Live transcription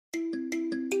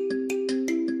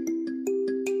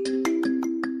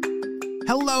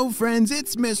Hello, friends.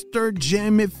 It's Mr.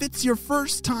 Jim. If it's your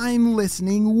first time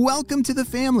listening, welcome to the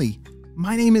family.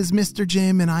 My name is Mr.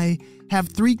 Jim, and I have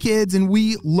 3 kids, and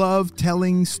we love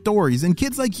telling stories. And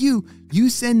kids like you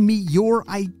send me your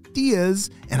ideas,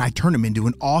 and I turn them into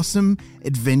an awesome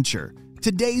adventure.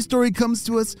 Today's story comes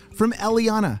to us from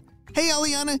Eliana. Hey,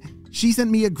 Eliana. She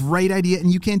sent me a great idea,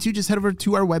 and you can too. Just head over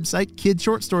to our website,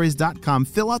 kidshortstories.com.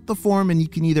 Fill out the form, and you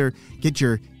can either get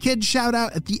your kid shout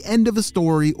out at the end of a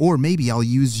story, or maybe I'll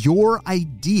use your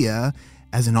idea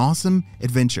as an awesome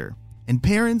adventure. And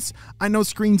parents, I know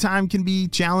screen time can be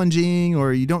challenging,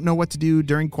 or you don't know what to do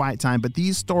during quiet time, but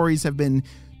these stories have been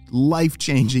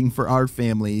life-changing for our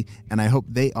family, and I hope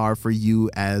they are for you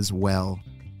as well.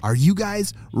 Are you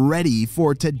guys ready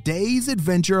for today's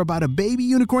adventure about a baby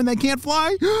unicorn that can't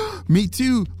fly? Me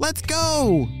too. Let's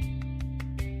go.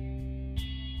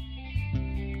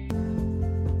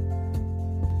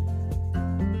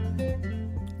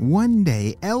 One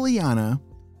day, Eliana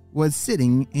was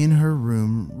sitting in her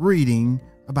room reading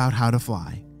about how to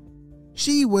fly.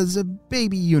 She was a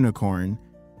baby unicorn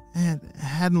and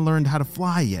hadn't learned how to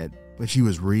fly yet, but she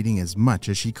was reading as much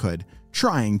as she could,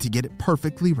 trying to get it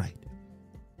perfectly right.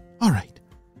 All right,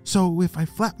 so if I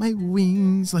flap my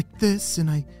wings like this and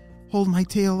I hold my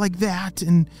tail like that,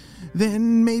 and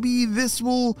then maybe this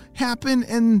will happen,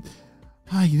 and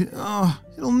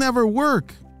it'll never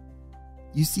work.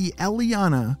 You see,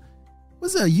 Eliana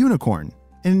was a unicorn,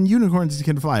 and unicorns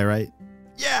can fly, right?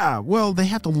 Yeah, well, they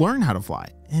have to learn how to fly,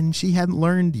 and she hadn't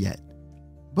learned yet.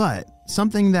 But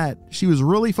something that she was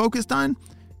really focused on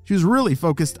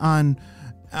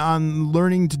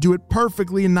learning to do it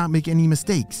perfectly and not make any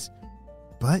mistakes.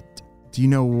 But do you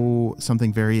know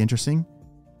something very interesting?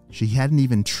 She hadn't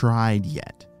even tried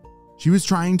yet. She was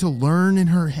trying to learn in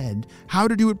her head how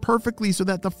to do it perfectly so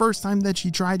that the first time that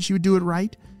she tried, she would do it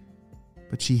right.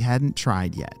 But she hadn't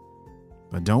tried yet.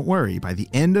 But don't worry, by the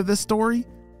end of the story,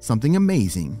 something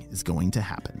amazing is going to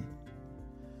happen.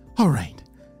 All right,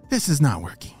 this is not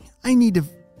working. I need to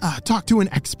talk to an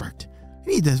expert. I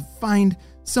need to find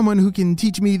someone who can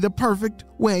teach me the perfect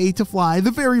way to fly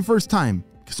the very first time,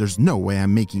 because there's no way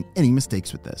I'm making any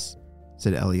mistakes with this,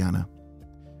 said Eliana.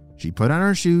 She put on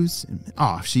her shoes and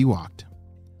off she walked.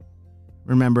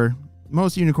 Remember,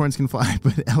 most unicorns can fly,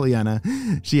 but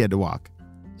Eliana, she had to walk.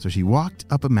 So she walked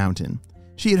up a mountain.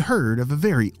 She had heard of a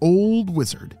very old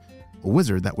wizard. A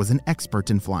wizard that was an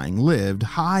expert in flying lived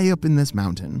high up in this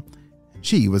mountain.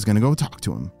 She was going to go talk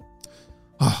to him.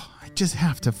 I just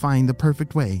have to find the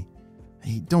perfect way.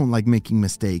 I don't like making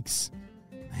mistakes.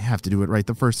 I have to do it right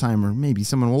the first time, or maybe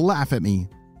someone will laugh at me.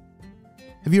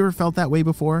 Have you ever felt that way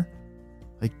before?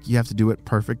 Like you have to do it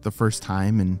perfect the first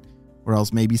time, or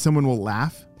else maybe someone will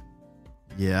laugh?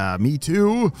 Yeah, me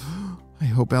too. I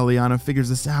hope Eliana figures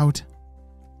this out.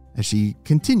 As she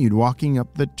continued walking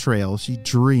up the trail, she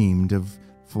dreamed of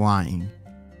flying.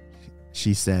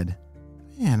 She said,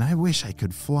 "Man, I wish I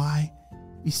could fly.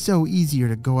 It'd be so easier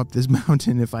to go up this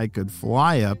mountain if I could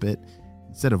fly up it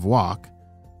instead of walk."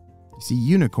 You see,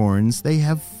 unicorns, they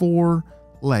have 4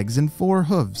 legs and 4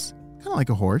 hooves, kind of like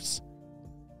a horse.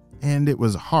 And it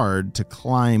was hard to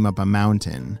climb up a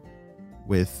mountain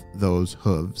with those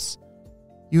hooves.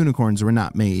 Unicorns were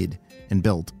not made and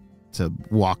built to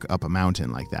walk up a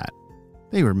mountain like that.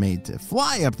 They were made to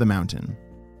fly up the mountain.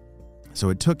 So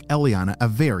it took Eliana a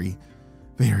very,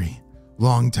 very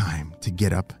long time to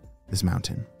get up this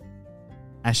mountain.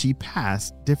 As she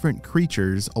passed different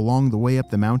creatures along the way up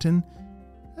the mountain,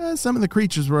 some of the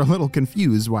creatures were a little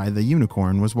confused why the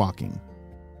unicorn was walking.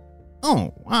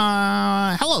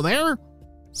 Hello there,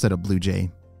 said a blue jay.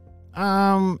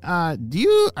 Are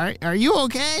you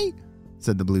okay?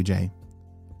 Said the blue jay.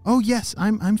 Oh, yes,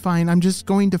 I'm fine. I'm just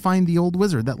going to find the old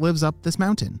wizard that lives up this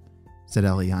mountain, said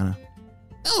Eliana.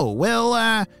 Oh, well,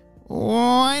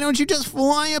 why don't you just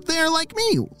fly up there like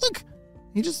me? Look,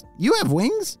 you have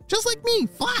wings, just like me.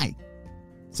 Fly,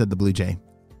 said the blue jay.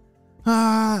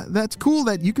 That's cool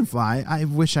that you can fly. I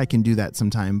wish I can do that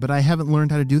sometime, but I haven't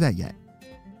learned how to do that yet.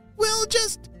 Well,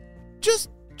 just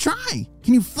try.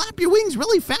 Can you flap your wings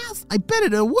really fast? I bet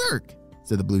it'll work,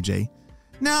 said the blue jay.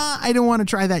 Nah, I don't want to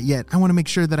try that yet. I want to make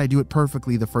sure that I do it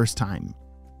perfectly the first time,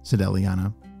 said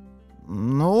Eliana.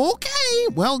 Okay,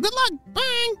 well, good luck.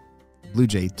 Bye. Blue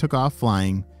jay took off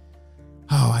flying.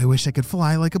 Oh, I wish I could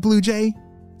fly like a blue jay,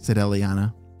 said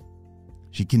Eliana.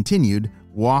 She continued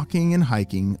walking and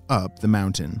hiking up the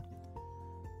mountain.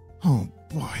 Oh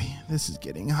boy, this is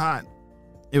getting hot.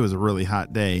 It was a really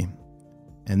hot day.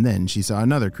 And then she saw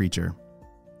another creature.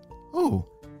 Oh,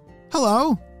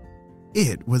 hello.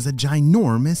 It was a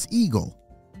ginormous eagle.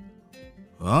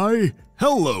 Hi,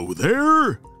 hello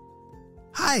there.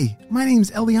 Hi, my name's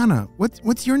Eliana.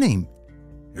 What's your name?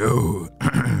 Oh,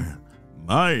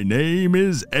 my name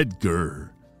is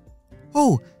Edgar.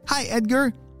 Oh, hi,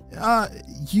 Edgar.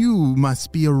 You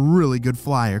must be a really good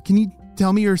flyer. Can you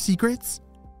tell me your secrets?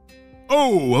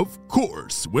 Oh, of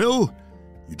course. Well,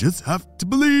 you just have to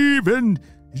believe and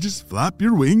you just flap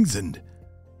your wings and...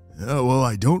 well,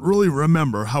 I don't really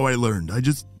remember how I learned. I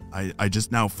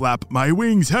just now flap my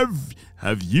wings.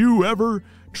 Have you ever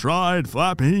tried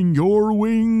flapping your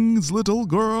wings, little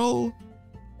girl?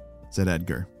 Said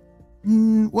Edgar.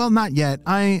 Well, not yet.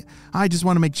 I just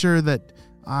want to make sure that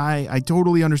I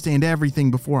totally understand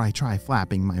everything before I try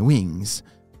flapping my wings.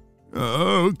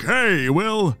 Okay,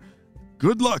 well,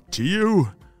 good luck to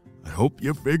you. I hope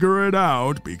you figure it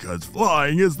out because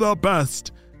flying is the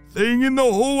best thing in the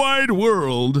whole wide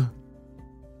world.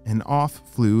 And off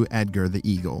flew Edgar the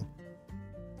eagle.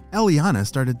 Eliana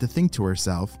started to think to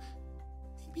herself,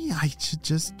 maybe I should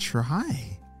just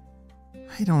try.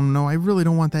 I don't know, I really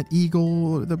don't want that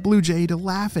eagle, the blue jay, to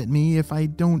laugh at me if I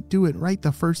don't do it right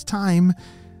the first time.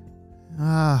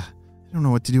 I don't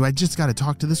know what to do, I just gotta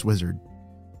talk to this wizard.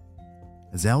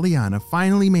 As Eliana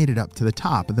finally made it up to the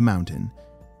top of the mountain,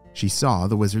 she saw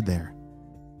the wizard there.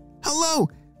 Hello,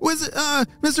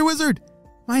 Mr. Wizard!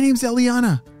 My name's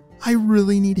Eliana. I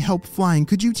really need help flying.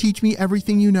 Could you teach me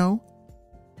everything you know?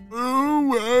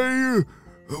 Oh,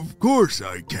 of course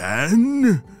I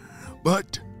can.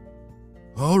 But,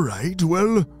 all right,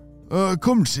 well,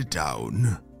 come sit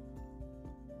down.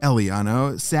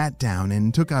 Eliana sat down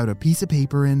and took out a piece of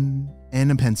paper and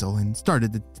a pencil and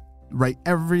started to write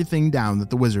everything down that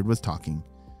the wizard was talking.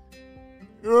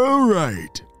 All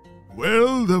right.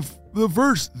 Well, the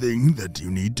first thing that you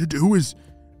need to do is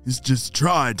just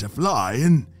try to fly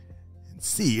and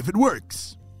see if it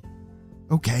works.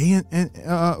 Okay,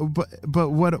 but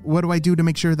what do I do to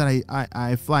make sure that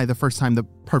I fly the first time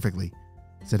perfectly?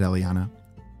 Said Eliana.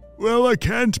 Well, I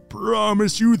can't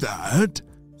promise you that,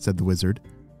 said the wizard.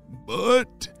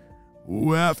 But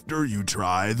after you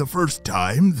try the first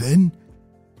time, then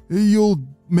you'll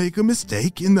make a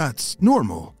mistake, and that's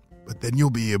normal. But then you'll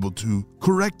be able to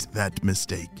correct that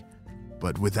mistake.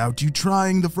 But without you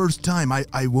trying the first time,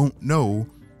 I won't know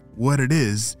what it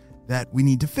is that we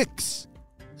need to fix.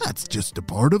 That's just a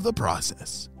part of the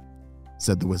process,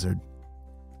 said the wizard.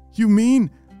 You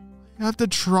mean I have to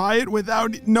try it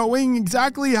without knowing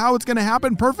exactly how it's going to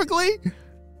happen perfectly?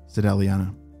 Said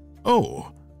Eliana.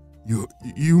 Oh,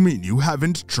 you mean you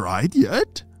haven't tried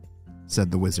yet? Said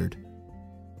the wizard.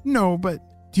 No, but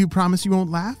do you promise you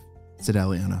won't laugh? Said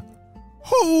Eliana.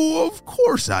 Oh, of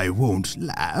course I won't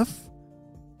laugh,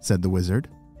 said the wizard.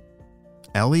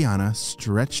 Eliana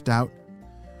stretched out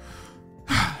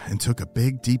and took a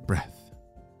big deep breath.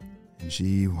 And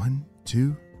she, 1,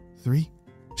 2, 3.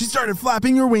 She started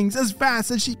flapping her wings as fast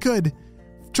as she could,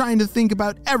 trying to think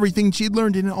about everything she'd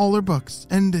learned in all her books.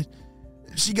 And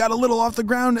she got a little off the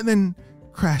ground and then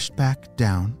crashed back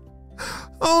down.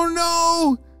 Oh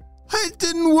no! It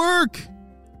didn't work!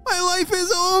 My life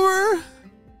is over!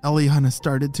 Eliana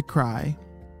started to cry.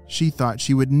 She thought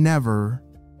she would never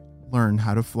learn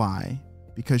how to fly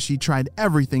because she tried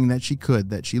everything that she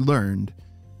could that she learned.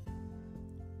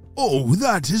 Oh,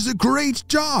 that is a great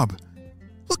job!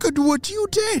 Look at what you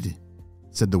did,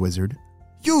 said the wizard.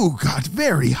 You got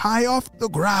very high off the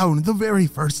ground the very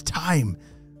first time.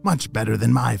 Much better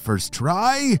than my first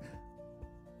try.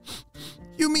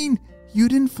 You mean you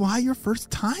didn't fly your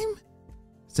first time?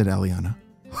 Said Eliana.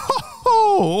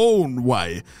 Oh,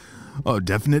 why? Oh,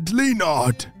 definitely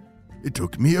not. It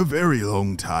took me a very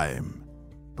long time.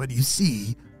 But you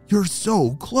see, you're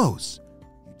so close.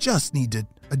 You just need to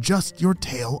adjust your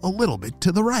tail a little bit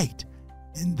to the right,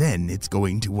 and then it's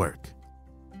going to work.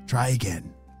 Try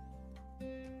again.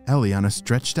 Eliana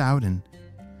stretched out and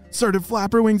started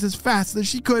flap her wings as fast as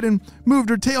she could and moved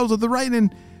her tail to the right,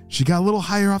 and she got a little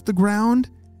higher off the ground,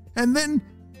 and then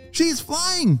she's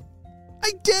flying.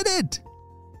 I did it!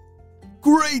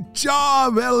 Great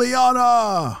job,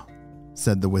 Eliana,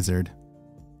 said the wizard.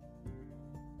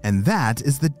 And that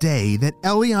is the day that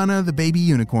Eliana, the baby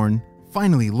unicorn,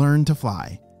 finally learned to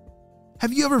fly.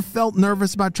 Have you ever felt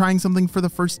nervous about trying something for the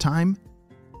first time?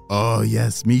 Oh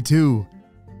yes, me too.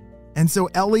 And so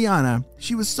Eliana,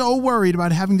 she was so worried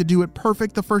about having to do it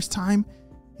perfect the first time,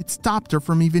 it stopped her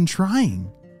from even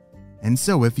trying. And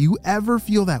so if you ever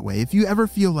feel that way, if you ever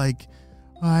feel like,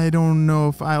 I don't know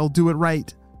if I'll do it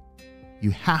right,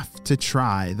 you have to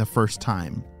try the first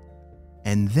time.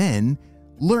 And then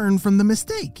learn from the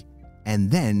mistake.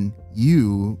 And then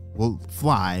you will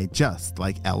fly just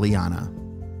like Eliana.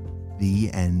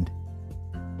 The end.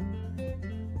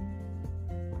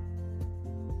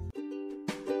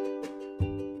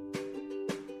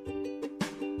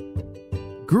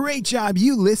 Great job.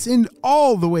 You listened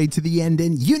all the way to the end,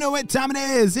 and you know what time it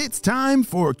is. It's time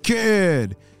for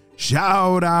Kid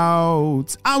Shout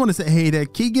Outs. I want to say hey to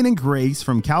Keegan and Grace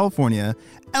from California,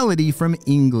 Elodie from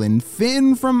England,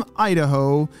 Finn from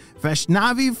Idaho,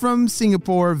 Vaishnavi from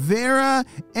Singapore, Vera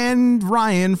and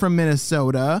Ryan from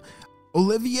Minnesota,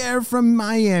 Olivier from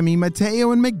Miami,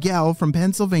 Mateo and Miguel from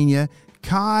Pennsylvania,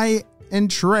 Kai and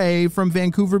Trey from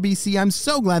Vancouver, BC. I'm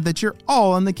so glad that you're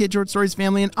all on the Kid Short Stories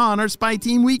family and on our spy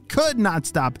team. We could not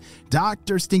stop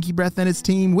Dr. Stinky Breath and his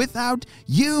team without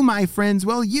you, my friends.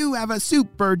 Well, you have a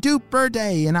super duper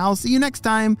day, and I'll see you next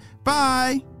time.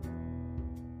 Bye.